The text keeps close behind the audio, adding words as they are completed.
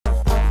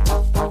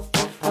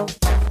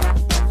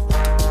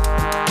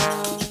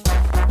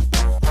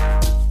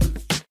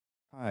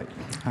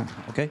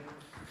Okay.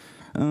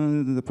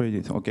 The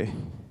previous, okay.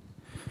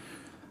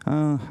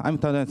 I'm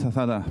Tadayasu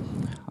Sasada.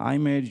 I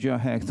made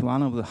GeoHex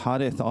one of the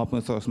hardest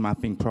open source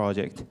mapping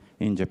projects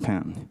in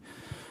Japan.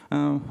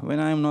 When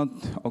I'm not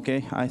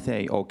okay, I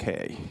say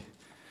okay.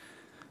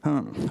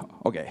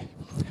 Okay.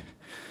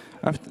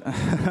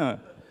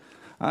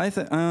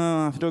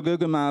 After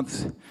Google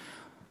Maps,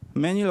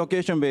 many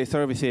location-based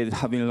services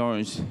have been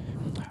launched.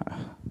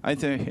 I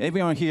think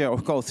everyone here,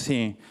 of course,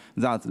 seen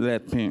that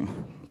red pin.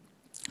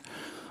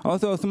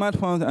 Also,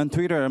 smartphones and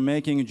Twitter are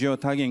making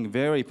geotagging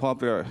very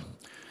popular.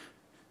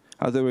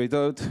 As a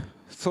result,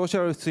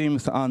 social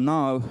streams are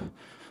now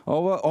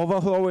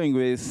overflowing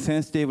with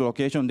sensitive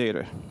location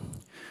data.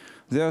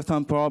 There are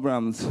some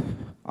problems.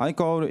 I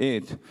call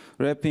it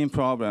red pin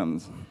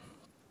problems.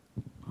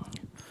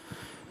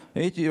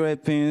 Each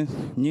red pin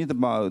needs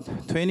about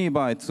 20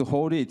 bytes to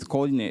hold its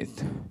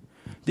coordinates.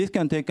 This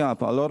can take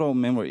up a lot of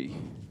memory.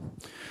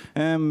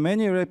 And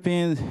many red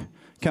pins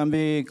can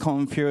be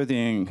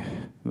confusing,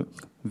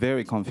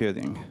 very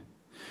confusing.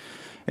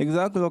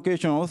 Exact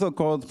location also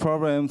causes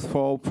problems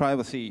for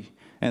privacy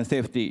and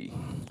safety.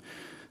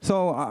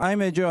 So I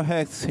made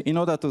GeoHex in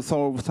order to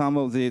solve some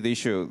of these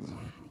issues.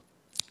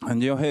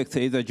 And GeoHex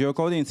is a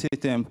geocoding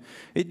system.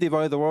 It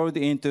divides the world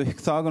into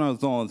hexagonal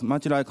zones,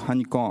 much like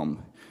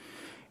honeycomb.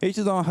 Each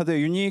zone has a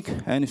unique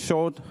and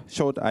short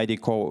ID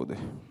code.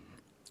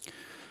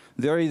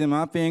 There is a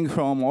mapping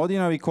from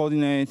ordinary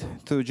coordinate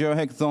to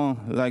GeoHex zone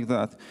like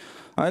that.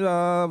 I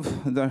love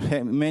the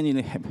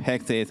many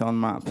hexes on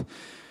map.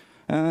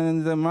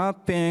 And the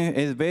mapping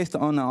is based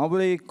on an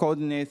oblique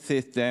coordinate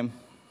system.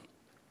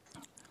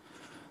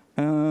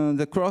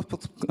 The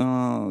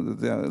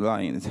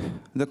lines.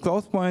 The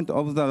cross point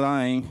of the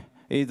line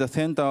is the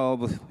center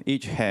of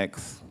each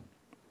hex.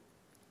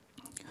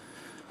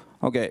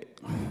 Okay.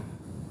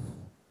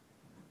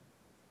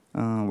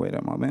 Wait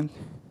a moment.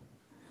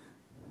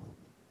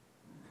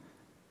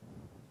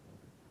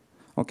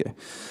 Okay.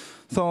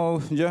 So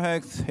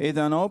GeoHex is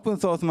an open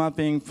source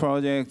mapping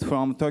project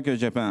from Tokyo,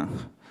 Japan,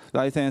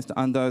 licensed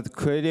under the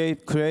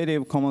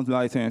Creative Commons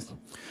license.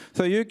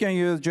 So you can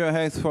use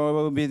GeoHex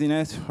for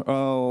business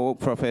or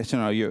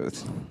professional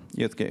use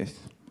case.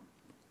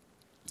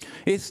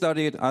 It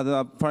started as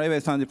a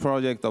private study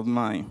project of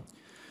mine.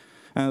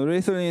 And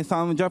recently,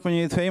 some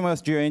Japanese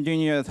famous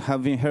geoengineers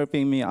have been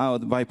helping me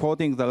out by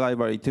porting the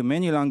library to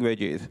many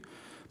languages: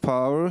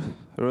 Perl,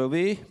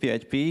 Ruby,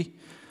 PHP,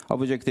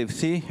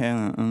 Objective-C,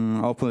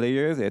 and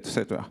OpenLayers,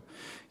 etc.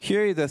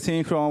 Here is a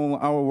scene from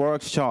our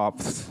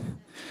workshops.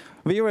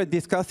 We were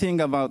discussing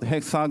about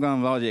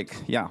hexagon logic.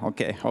 Yeah,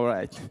 okay, all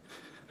right.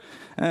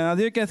 As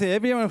you can see,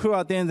 everyone who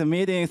attends the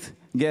meetings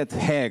gets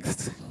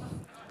hexed.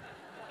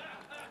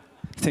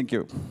 Thank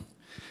you.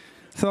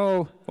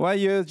 So why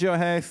use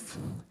GeoHex?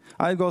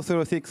 I'll go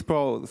through 6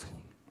 pros.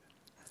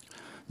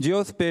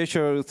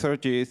 Geospatial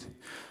searches.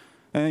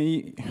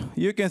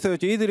 You can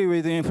search easily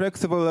within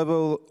flexible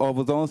level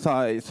of zone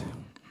size.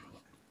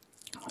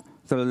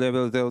 So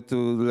level 0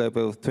 to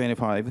level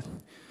 25.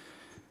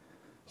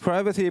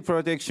 Privacy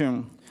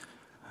protection.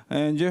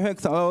 And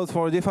GeoHex allows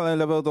for different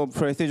levels of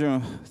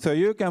precision, so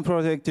you can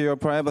protect your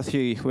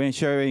privacy when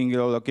sharing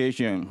your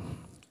location.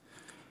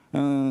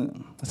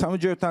 Some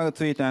geotag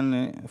tweets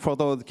and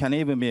photos can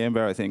even be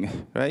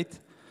embarrassing, right?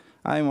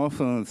 I'm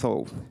often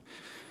so.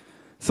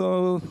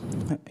 So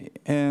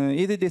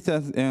easy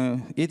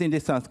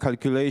distance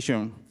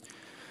calculation.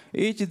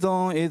 Each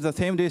zone is the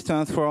same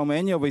distance from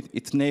any of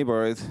its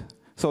neighbors,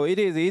 so it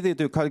is easy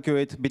to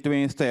calculate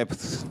between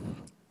steps.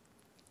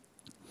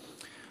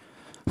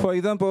 For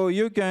example,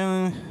 you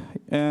can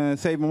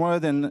save more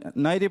than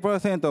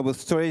 90% of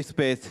storage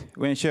space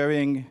when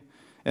sharing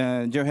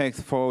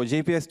GeoHex for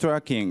GPS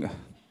tracking.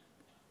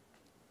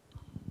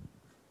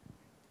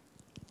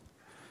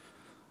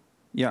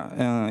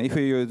 Yeah, if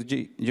you use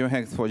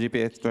GeoHex for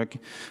GPS tracking.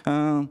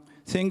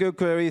 Single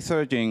query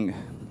searching.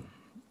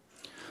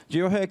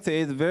 GeoHex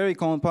is very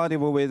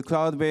compatible with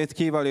cloud-based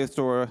key value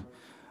store.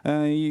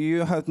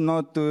 You have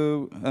not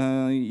to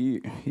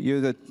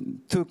use a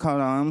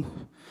 2-column.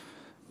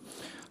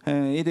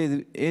 It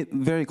is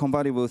very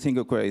compatible with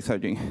single query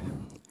searching.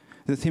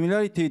 The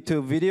similarity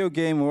to video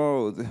game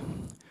world.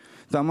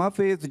 The map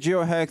with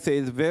GeoHex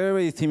is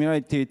very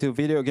similar to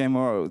video game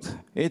world.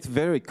 It's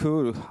very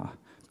cool.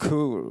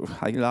 Cool,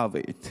 I love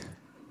it.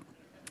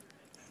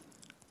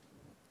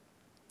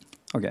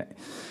 Okay.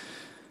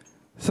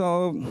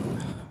 So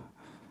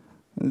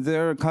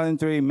there are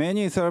currently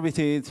many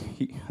services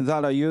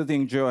that are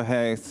using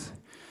GeoHex.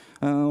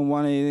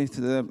 One is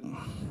the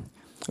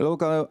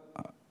local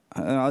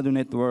ad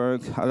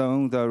network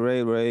along the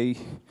railway,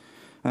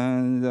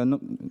 and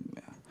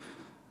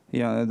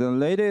the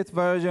latest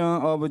version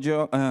of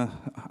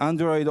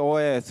Android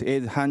OS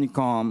is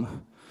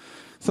Honeycomb.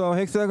 So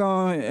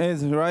Hexagon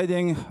is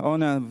riding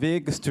on a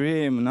big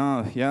stream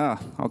now. Yeah,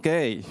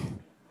 okay.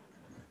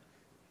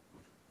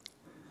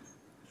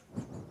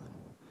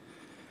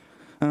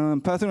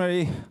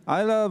 Personally,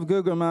 I love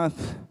Google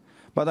Maps,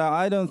 but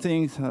I don't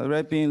think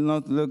red pin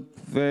not look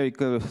very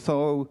good.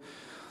 So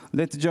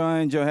Let's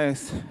join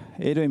GeoHex.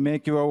 It will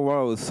make your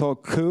world so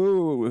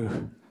cool.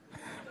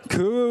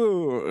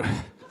 Cool.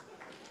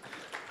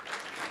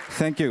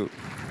 Thank you.